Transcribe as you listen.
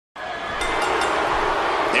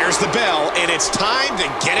There's the bell, and it's time to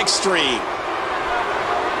get extreme.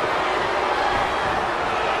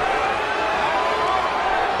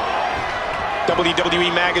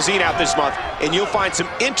 WWE Magazine out this month, and you'll find some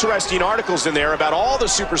interesting articles in there about all the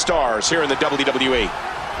superstars here in the WWE.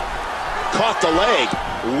 Caught the leg.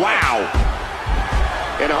 Wow.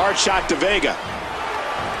 And a hard shot to Vega.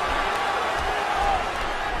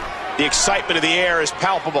 The excitement of the air is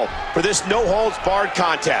palpable for this no-holds-barred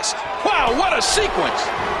contest. Wow, what a sequence.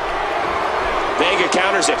 Vega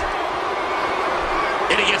counters it.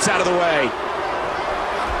 And he gets out of the way.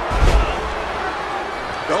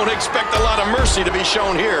 Don't expect a lot of mercy to be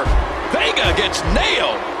shown here. Vega gets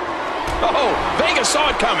nailed. Oh, Vega saw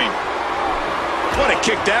it coming. What a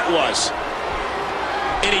kick that was.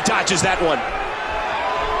 And he dodges that one.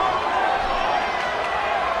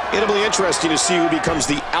 It'll be interesting to see who becomes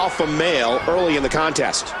the alpha male early in the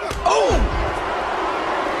contest. Oh!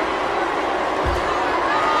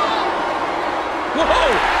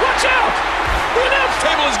 Whoa! Watch out! The announce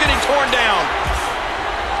table is getting torn down.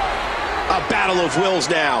 A battle of wills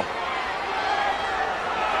now.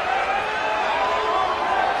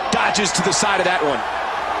 Dodges to the side of that one.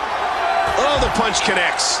 Oh, the punch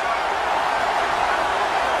connects.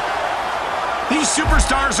 These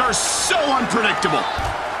superstars are so unpredictable.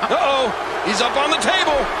 Uh-oh, he's up on the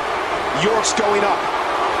table. York's going up.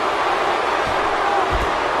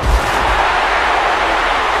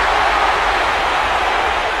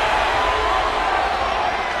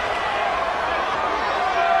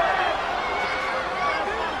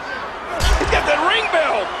 He's got that ring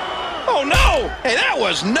bell. Oh, no. Hey, that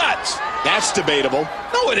was nuts. That's debatable.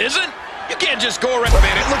 No, it isn't. You can't just go around.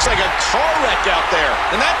 Man, it looks like a car wreck out there.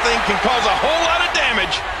 And that thing can cause a whole lot of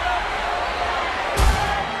damage.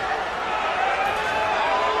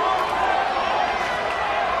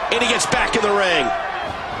 And he gets back in the ring.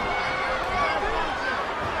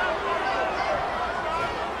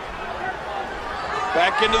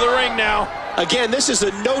 Back into the ring now. Again, this is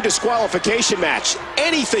a no disqualification match.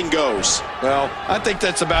 Anything goes. Well, I think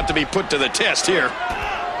that's about to be put to the test here.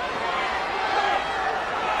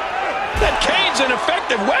 That cane's an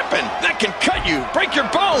effective weapon. That can cut you, break your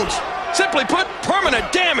bones. Simply put,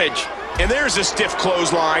 permanent damage. And there's a stiff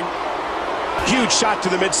clothesline. Huge shot to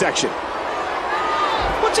the midsection.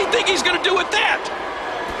 What's he think he's going to do with that?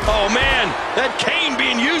 Oh, man, that cane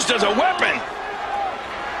being used as a weapon.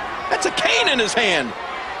 That's a cane in his hand.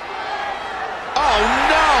 Oh,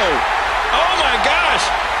 no. Oh, my gosh.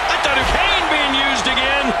 I thought a cane being used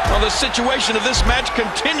again. Well, the situation of this match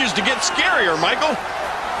continues to get scarier, Michael.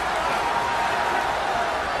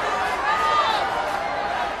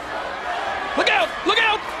 Look out! Look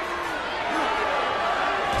out!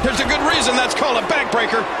 There's a good reason that's called a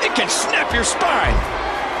backbreaker. It can snap your spine.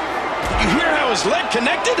 You hear how his leg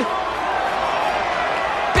connected?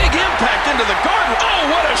 Big impact into the guard. Oh,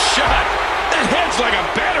 what a shot! That head's like a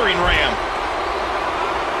battering ram.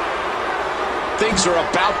 Things are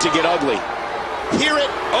about to get ugly. Hear it?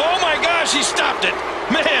 Oh my gosh, he stopped it.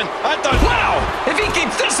 Man, I thought, wow, if he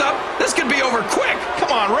keeps this up, this could be over quick.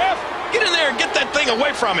 Come on, ref. Get in there and get that thing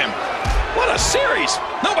away from him. What a series.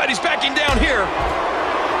 Nobody's backing down here.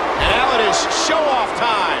 And now it is show-off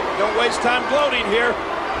time. Don't waste time gloating here.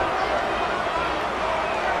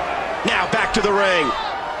 Now back to the ring.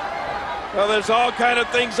 Well, there's all kind of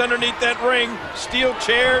things underneath that ring. Steel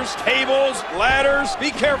chairs, tables, ladders. Be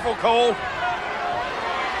careful, Cole.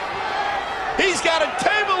 He's got a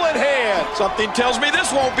table in hand. Something tells me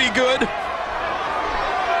this won't be good.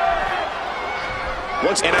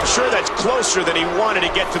 And I'm sure that's closer than he wanted to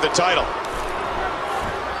get to the title.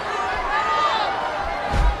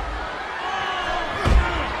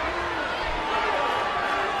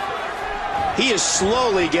 He is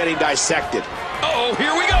slowly getting dissected. Uh-oh,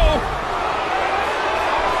 here we go.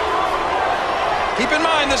 Keep in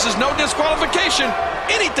mind, this is no disqualification.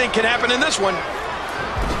 Anything can happen in this one.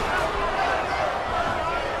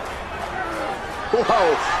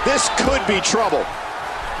 Whoa, this could be trouble.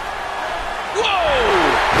 Whoa!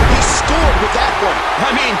 He scored with that one.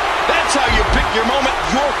 I mean, that's how you pick your moment.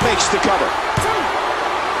 York makes the cover.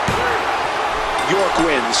 York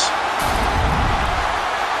wins.